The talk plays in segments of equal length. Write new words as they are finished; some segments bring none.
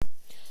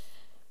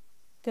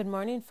Good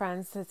morning,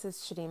 friends. This is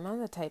Shadima,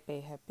 the Type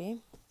A hippie,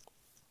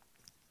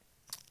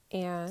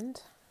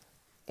 and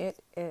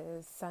it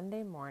is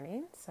Sunday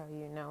morning, so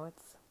you know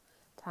it's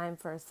time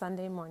for a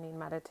Sunday morning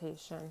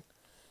meditation.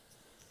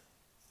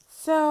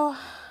 So,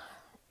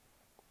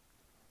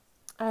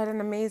 I had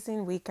an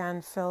amazing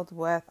weekend filled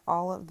with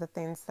all of the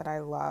things that I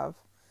love,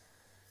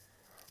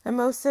 and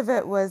most of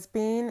it was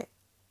being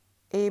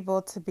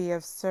able to be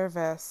of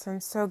service.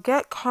 And so,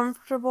 get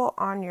comfortable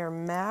on your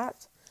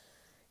mat.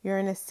 You're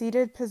in a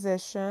seated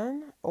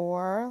position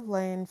or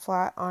laying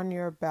flat on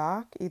your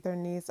back. Either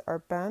knees are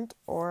bent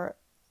or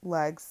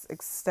legs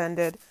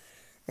extended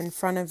in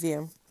front of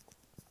you.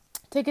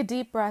 Take a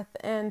deep breath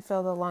in,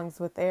 fill the lungs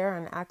with air,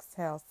 and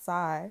exhale,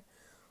 sigh,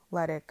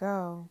 let it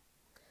go.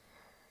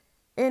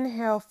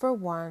 Inhale for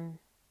 1,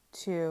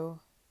 2,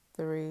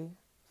 3,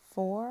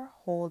 4.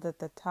 Hold at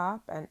the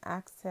top and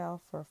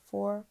exhale for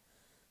 4,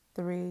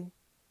 3,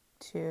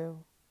 2,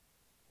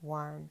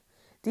 1.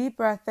 Deep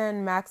breath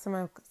in,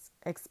 maximum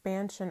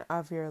expansion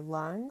of your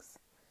lungs.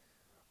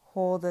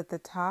 Hold at the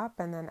top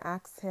and then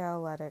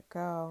exhale, let it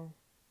go.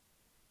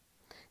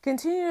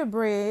 Continue to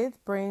breathe.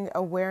 Bring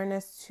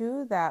awareness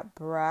to that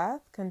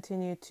breath.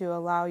 Continue to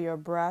allow your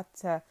breath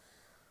to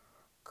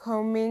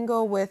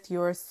commingle with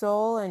your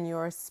soul and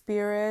your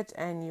spirit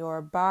and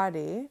your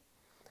body.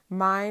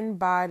 Mind,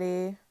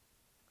 body,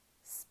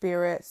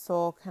 spirit,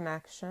 soul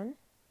connection.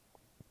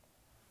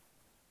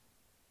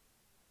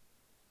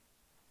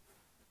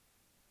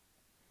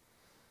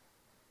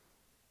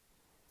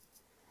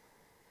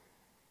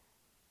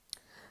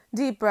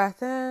 Deep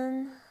breath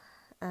in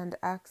and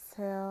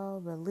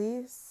exhale,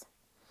 release.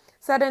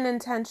 Set an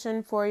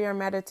intention for your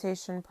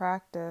meditation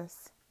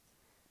practice.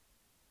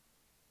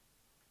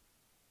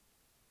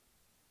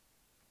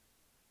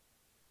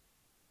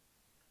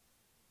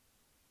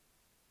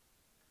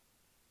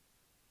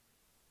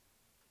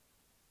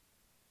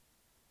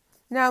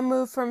 Now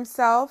move from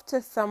self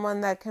to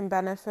someone that can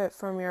benefit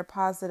from your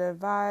positive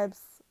vibes,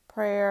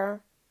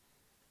 prayer,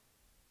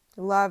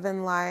 love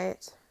and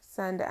light.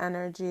 Send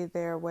energy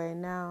their way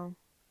now.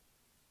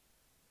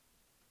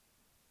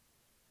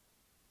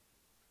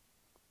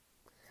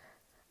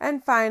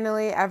 And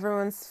finally,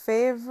 everyone's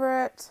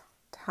favorite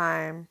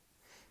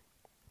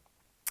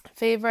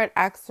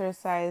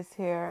exercise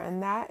here,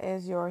 and that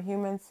is your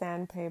human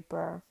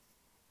sandpaper.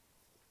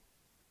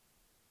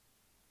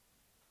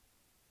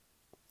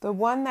 The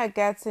one that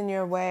gets in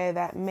your way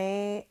that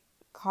may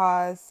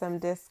cause some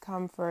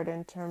discomfort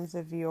in terms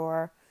of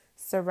your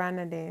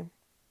serenity.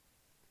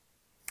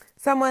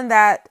 Someone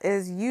that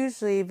is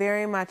usually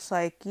very much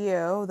like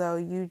you, though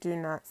you do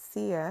not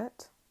see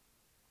it.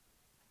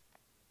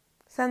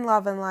 Send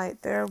love and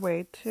light their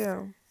way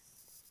too.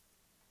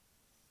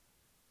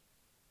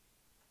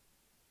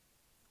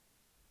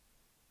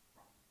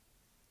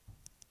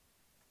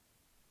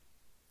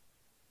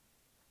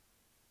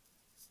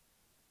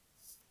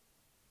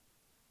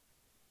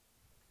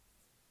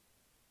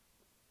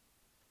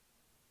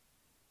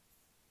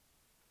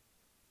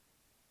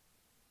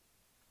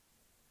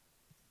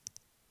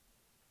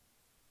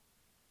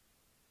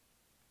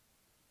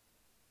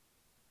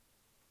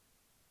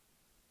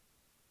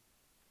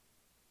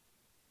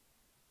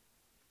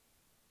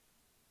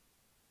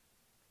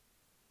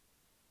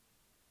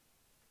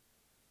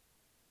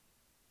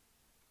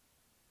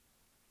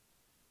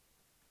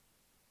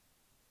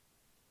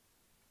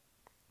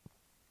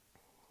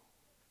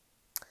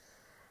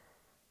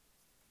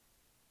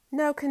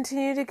 Now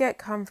continue to get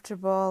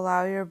comfortable.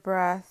 Allow your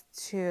breath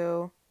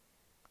to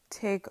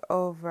take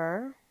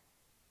over.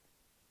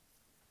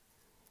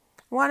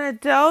 Want to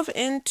delve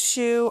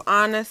into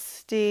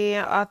honesty,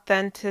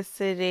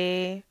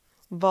 authenticity,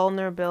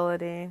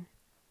 vulnerability.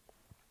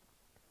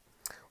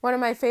 One of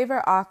my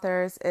favorite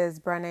authors is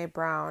Brené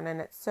Brown,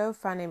 and it's so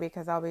funny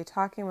because I'll be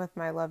talking with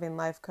my loving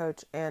life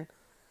coach, and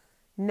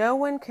no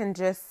one can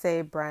just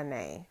say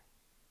Brené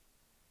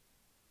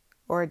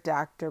or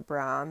Dr.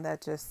 Brown.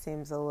 That just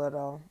seems a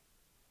little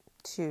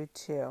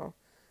too.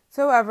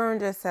 So everyone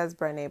just says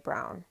Brené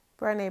Brown.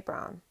 Brené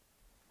Brown.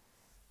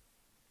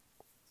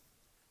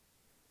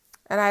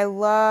 And I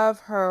love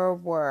her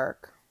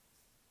work.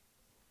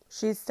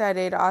 She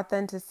studied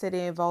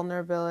authenticity,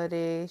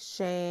 vulnerability,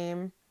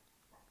 shame,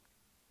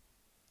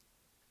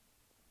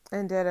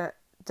 and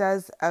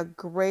does a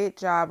great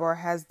job, or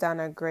has done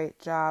a great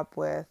job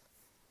with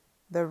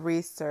the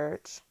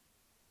research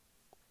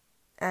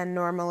and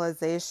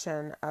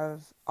normalization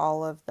of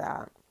all of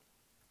that.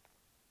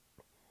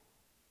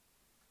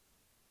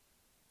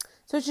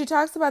 So she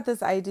talks about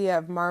this idea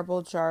of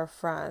marble jar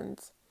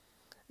friends.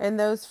 And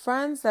those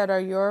friends that are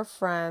your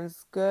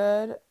friends,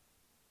 good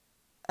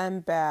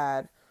and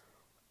bad,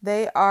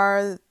 they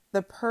are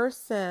the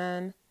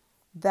person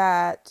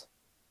that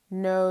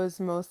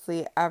knows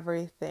mostly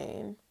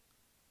everything.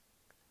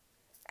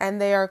 And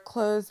they are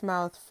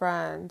closed-mouth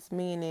friends,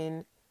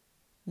 meaning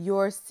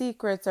your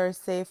secrets are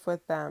safe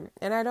with them.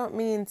 And I don't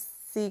mean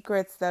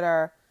secrets that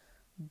are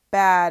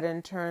bad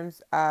in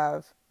terms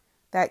of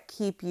that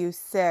keep you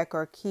sick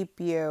or keep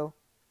you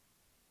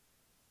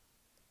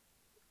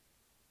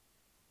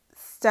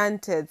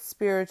stunted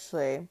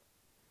spiritually.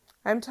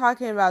 I'm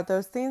talking about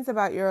those things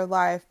about your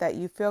life that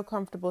you feel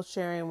comfortable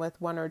sharing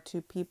with one or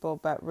two people,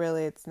 but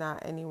really it's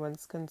not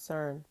anyone's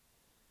concern.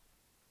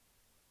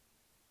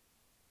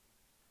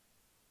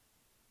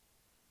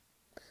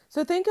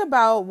 So think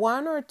about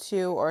one or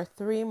two or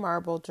three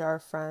marble jar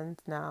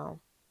friends now.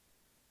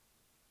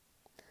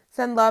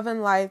 Send love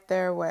and light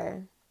their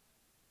way.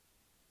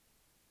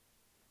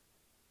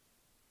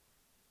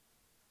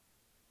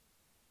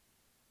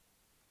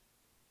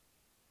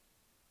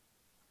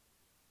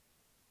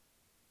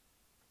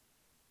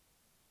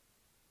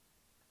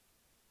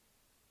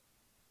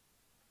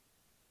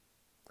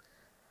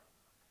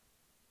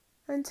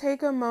 And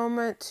take a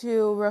moment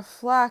to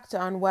reflect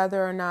on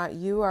whether or not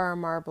you are a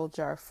marble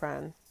jar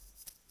friend.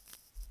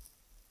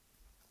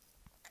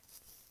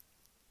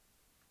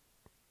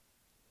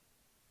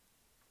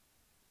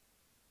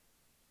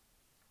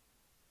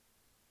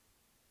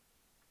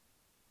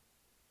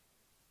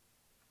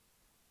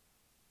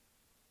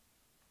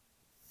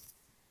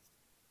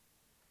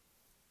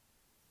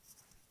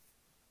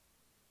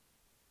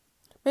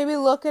 Maybe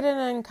look at an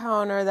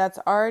encounter that's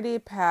already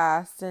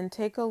passed and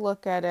take a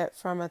look at it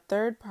from a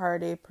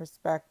third-party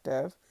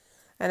perspective,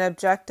 an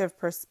objective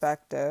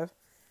perspective,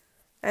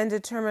 and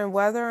determine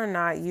whether or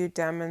not you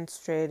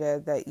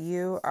demonstrated that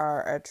you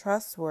are a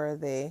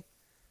trustworthy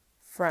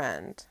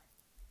friend.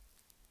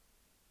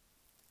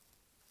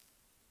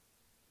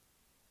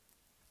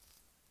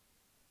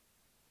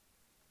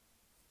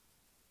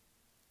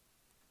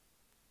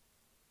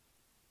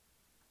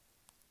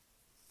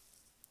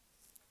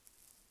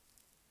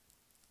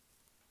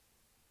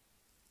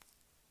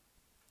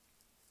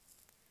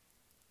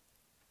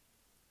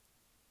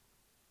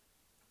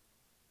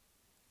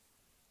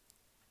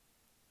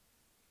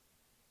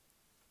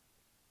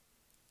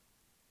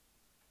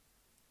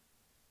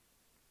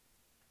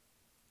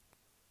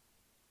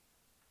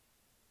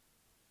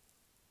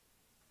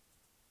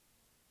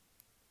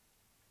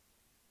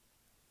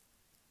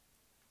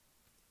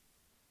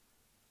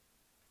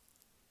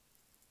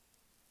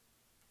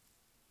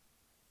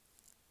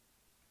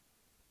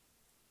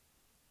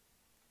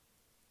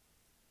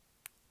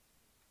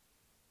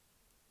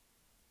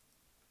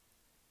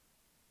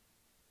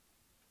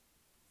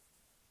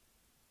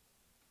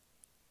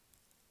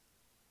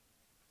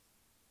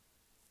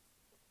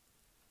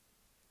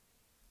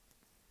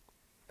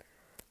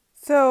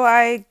 So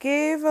I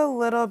gave a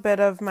little bit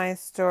of my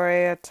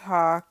story, a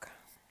talk,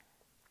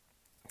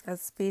 a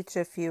speech,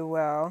 if you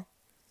will,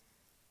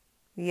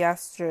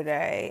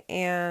 yesterday.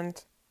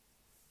 And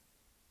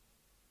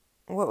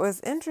what was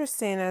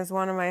interesting is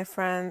one of my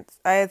friends,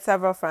 I had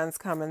several friends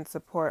come and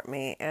support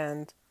me.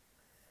 And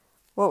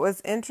what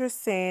was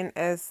interesting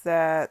is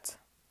that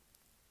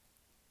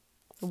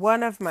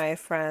one of my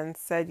friends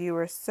said, "You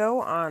were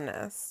so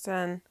honest."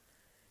 And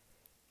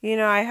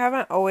I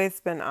haven't always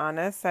been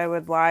honest. I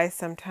would lie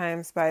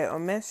sometimes by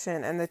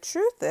omission. And the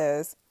truth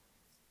is,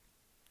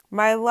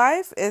 my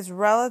life is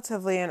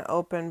relatively an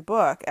open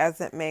book, as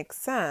it makes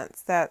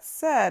sense. That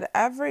said,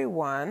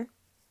 everyone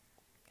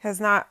has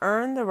not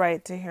earned the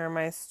right to hear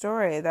my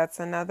story. That's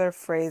another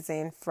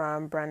phrasing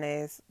from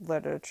Brené's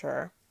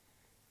literature.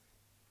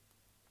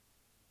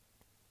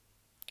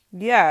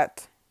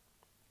 Yet,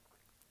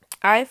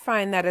 I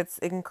find that it's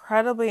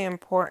incredibly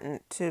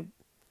important to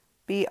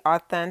be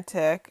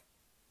authentic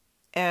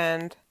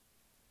and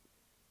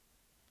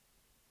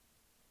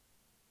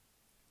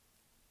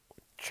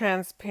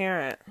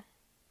transparent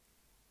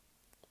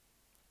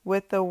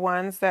with the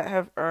ones that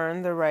have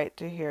earned the right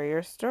to hear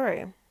your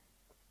story.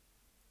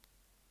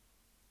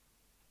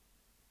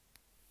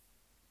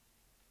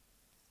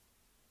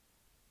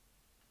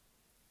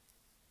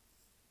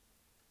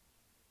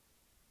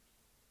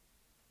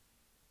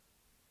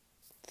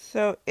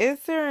 So,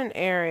 is there an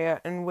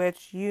area in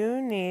which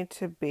you need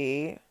to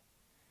be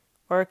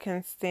or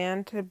can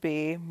stand to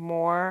be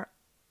more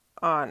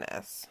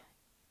honest,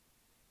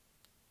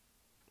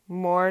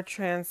 more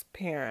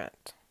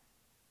transparent?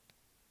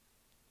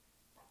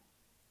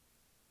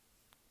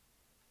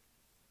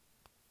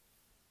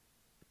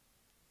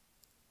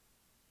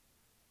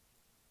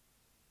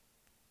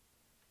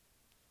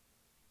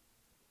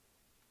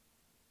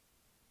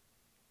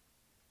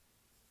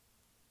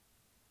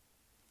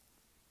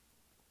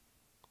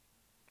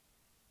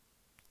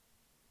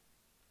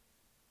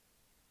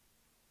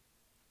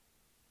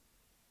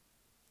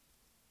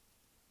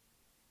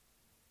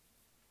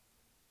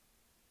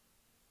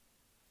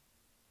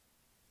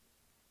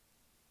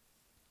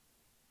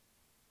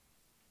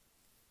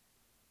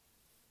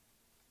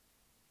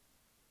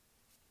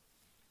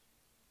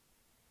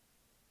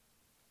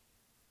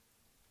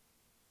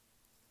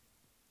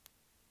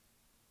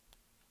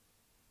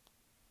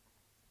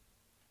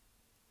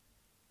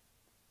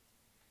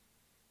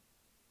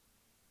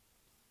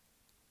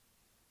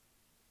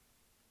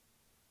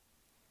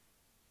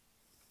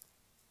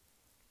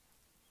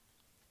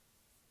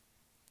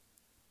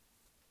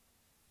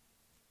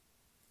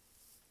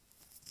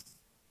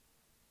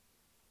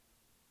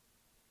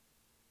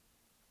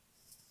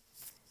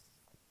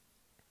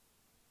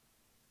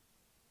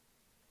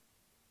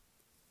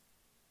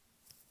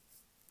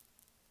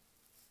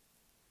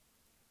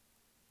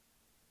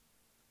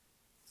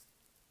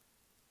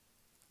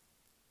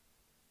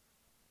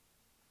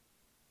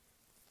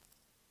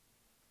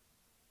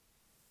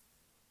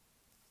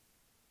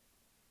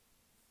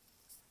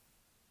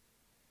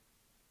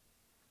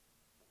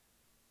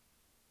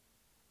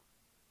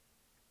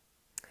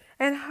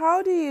 And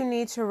how do you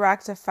need to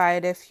rectify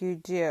it if you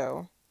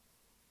do?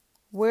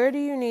 Where do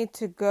you need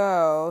to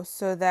go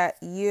so that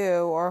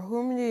you, or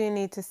whom do you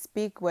need to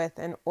speak with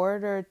in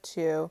order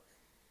to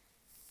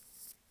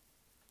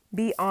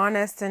be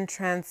honest and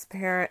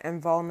transparent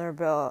and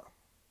vulnerable?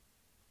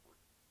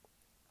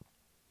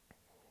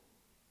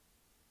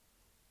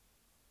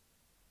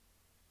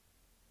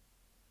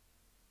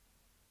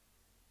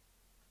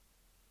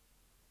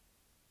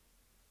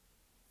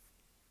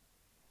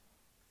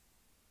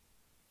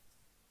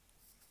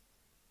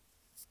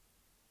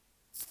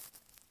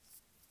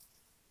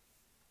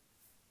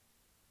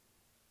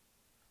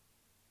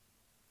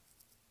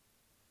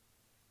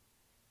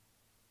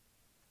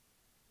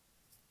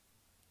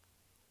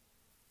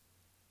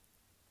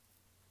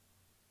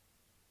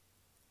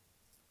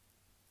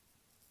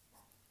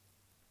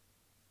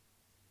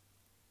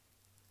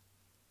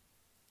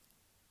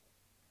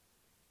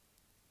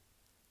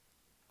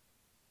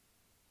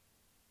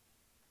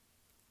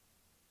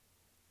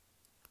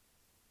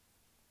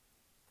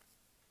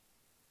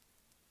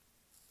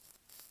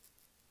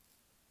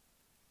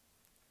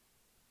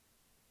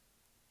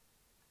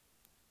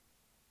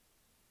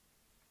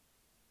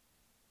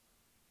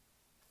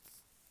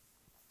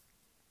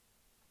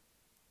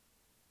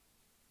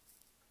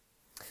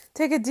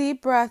 Take a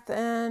deep breath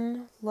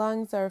in.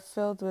 Lungs are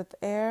filled with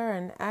air,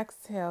 and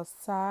exhale,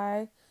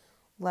 sigh,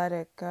 let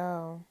it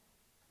go.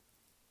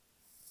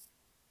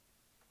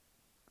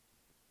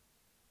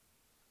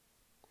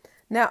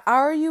 Now,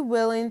 are you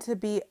willing to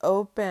be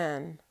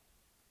open?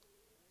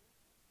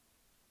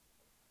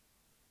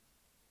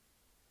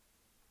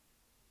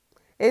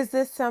 Is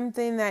this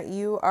something that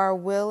you are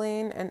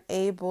willing and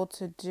able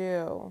to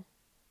do?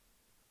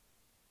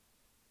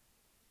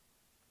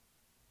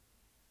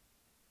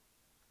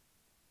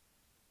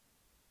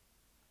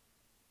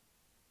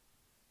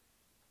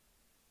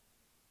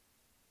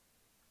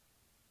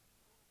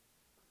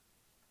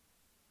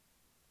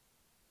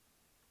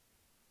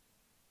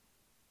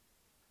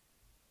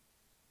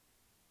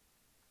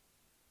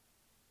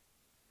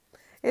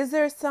 Is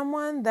there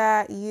someone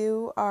that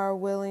you are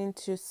willing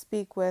to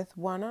speak with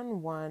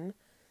one-on-one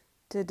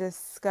to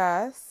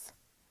discuss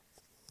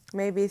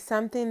maybe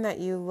something that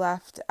you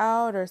left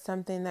out or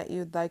something that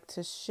you'd like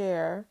to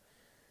share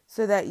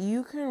so that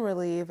you can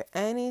relieve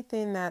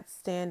anything that's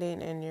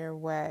standing in your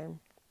way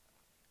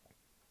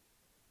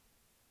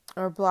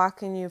or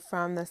blocking you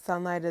from the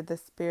sunlight of the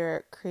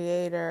Spirit,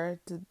 Creator,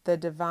 the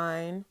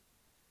Divine,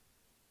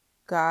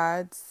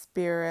 God,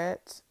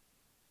 Spirit,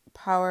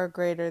 power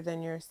greater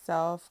than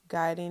yourself,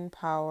 guiding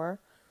power,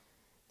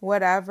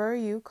 whatever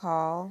you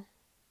call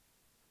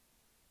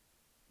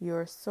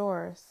your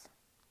source.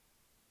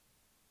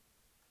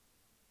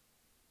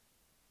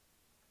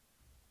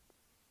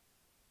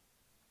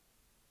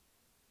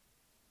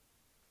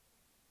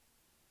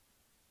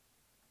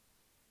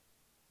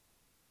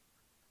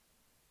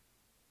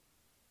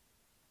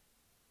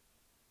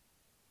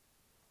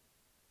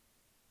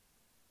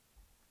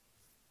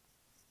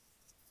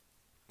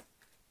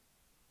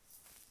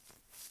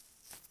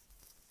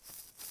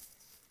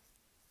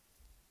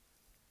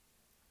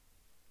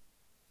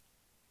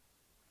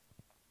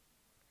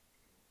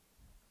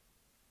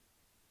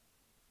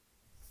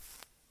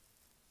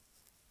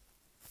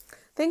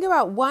 Think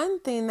about one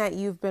thing that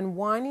you've been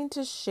wanting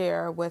to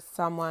share with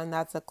someone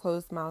that's a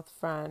closed-mouthed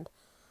friend.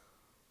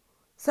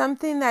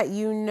 Something that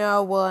you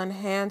know will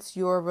enhance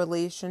your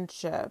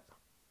relationship.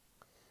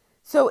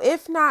 So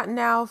if not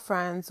now,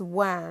 friends,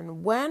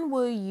 when? When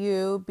will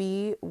you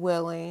be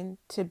willing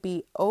to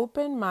be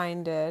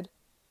open-minded,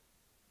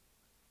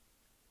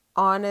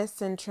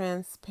 honest, and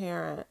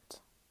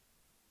transparent?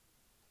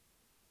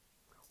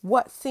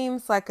 What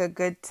seems like a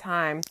good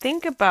time?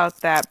 Think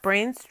about that.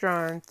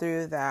 Brainstorm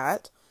through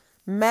that.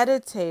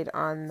 Meditate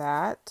on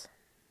that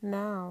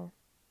now.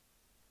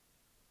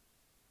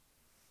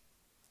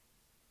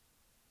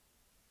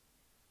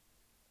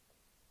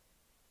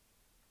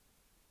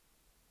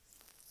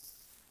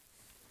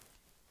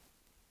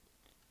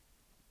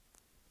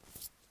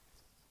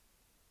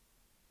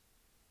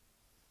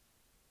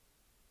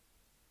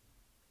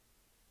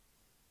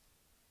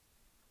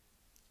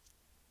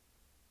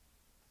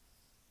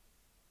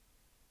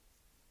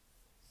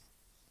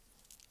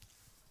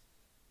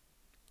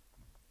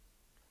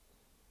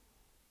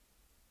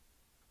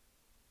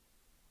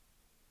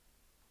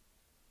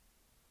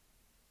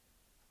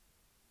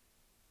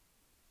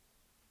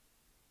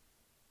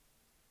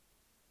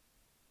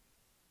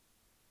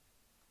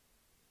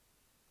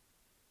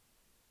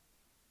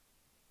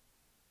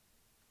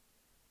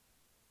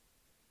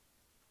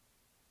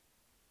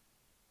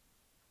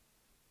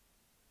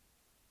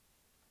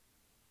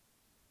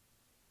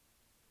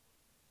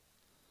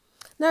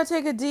 Now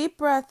take a deep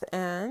breath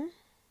in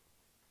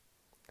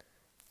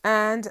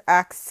and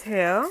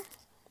exhale.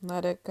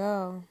 Let it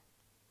go.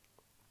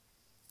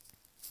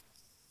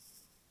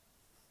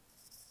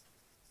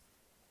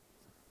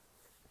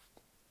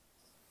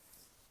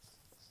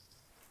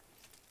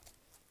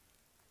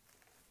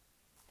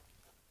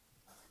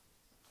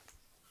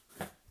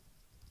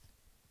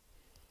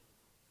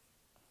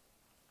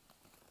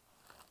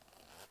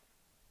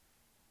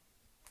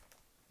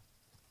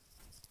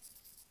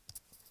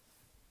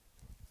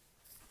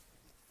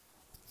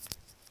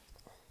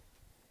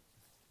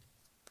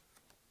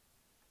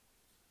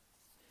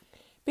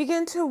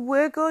 Begin to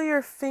wiggle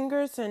your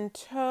fingers and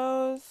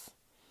toes.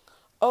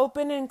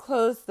 Open and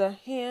close the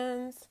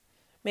hands.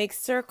 Make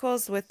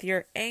circles with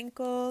your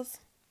ankles.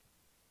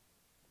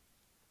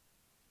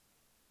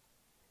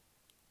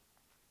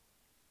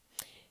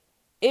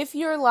 If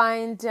you're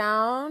lying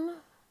down,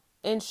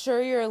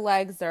 ensure your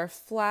legs are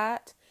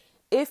flat.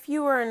 If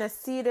you are in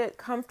a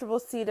comfortable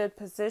seated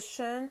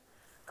position,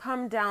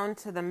 come down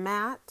to the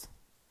mat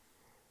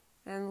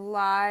and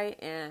lie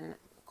in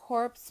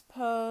corpse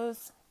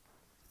pose.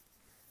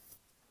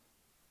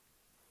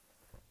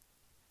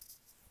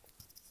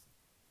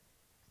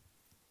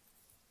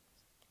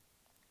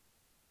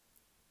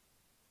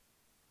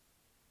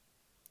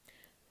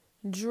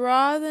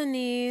 Draw the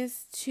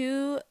knees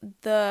to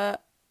the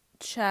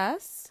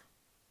chest.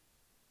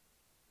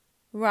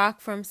 Rock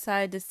from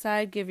side to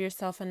side. Give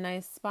yourself a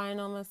nice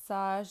spinal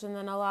massage, and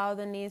then allow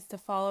the knees to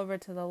fall over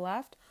to the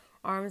left.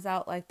 Arms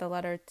out like the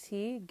letter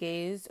T.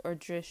 Gaze or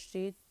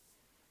drishti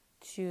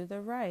to the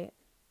right.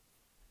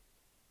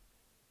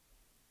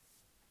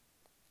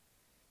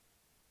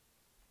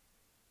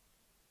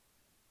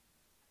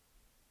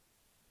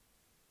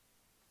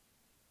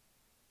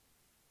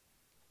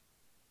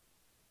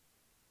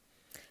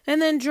 And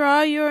then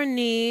draw your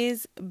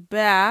knees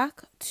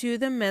back to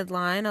the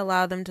midline.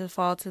 Allow them to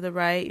fall to the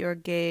right. Your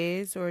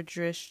gaze or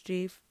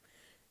drishti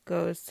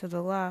goes to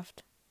the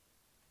left.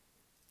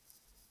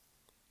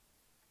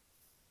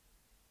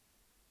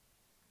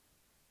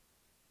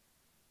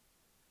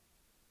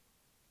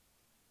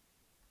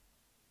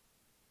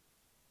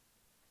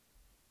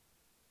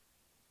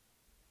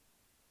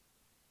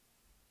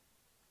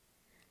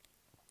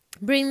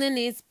 Bring the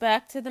knees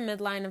back to the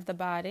midline of the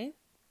body.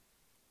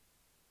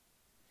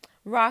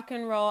 Rock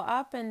and roll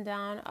up and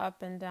down,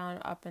 up and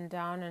down, up and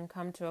down, and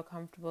come to a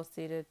comfortable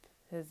seated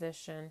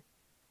position.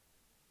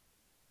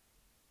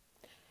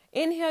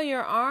 Inhale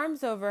your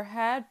arms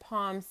overhead,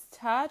 palms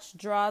touch.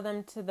 Draw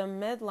them to the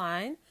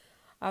midline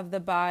of the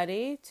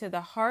body, to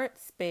the heart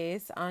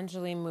space,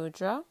 Anjali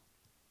Mudra.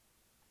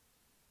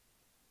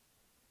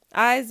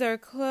 Eyes are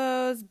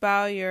closed.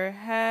 Bow your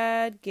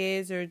head.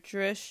 Gaze or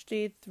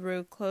drishti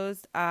through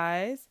closed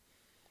eyes.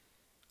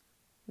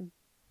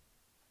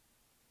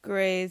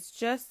 Graze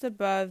just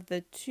above the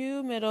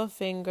 2 middle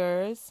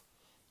fingers.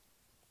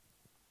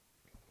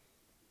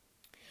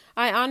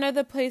 I honor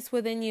the place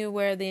within you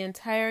where the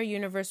entire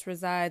universe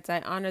resides.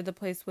 I honor the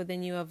place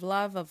within you of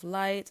love, of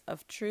light,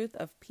 of truth,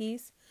 of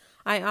peace.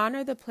 I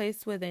honor the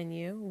place within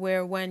you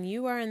where when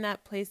you are in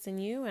that place in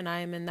you and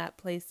I am in that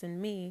place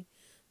in me,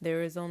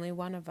 there is only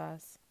one of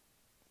us.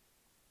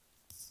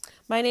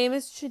 My name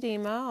is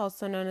Chidima,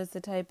 also known as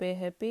the Type A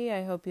Hippie.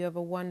 I hope you have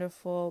a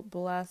wonderful,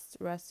 blessed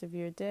rest of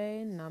your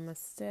day.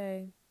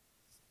 Namaste.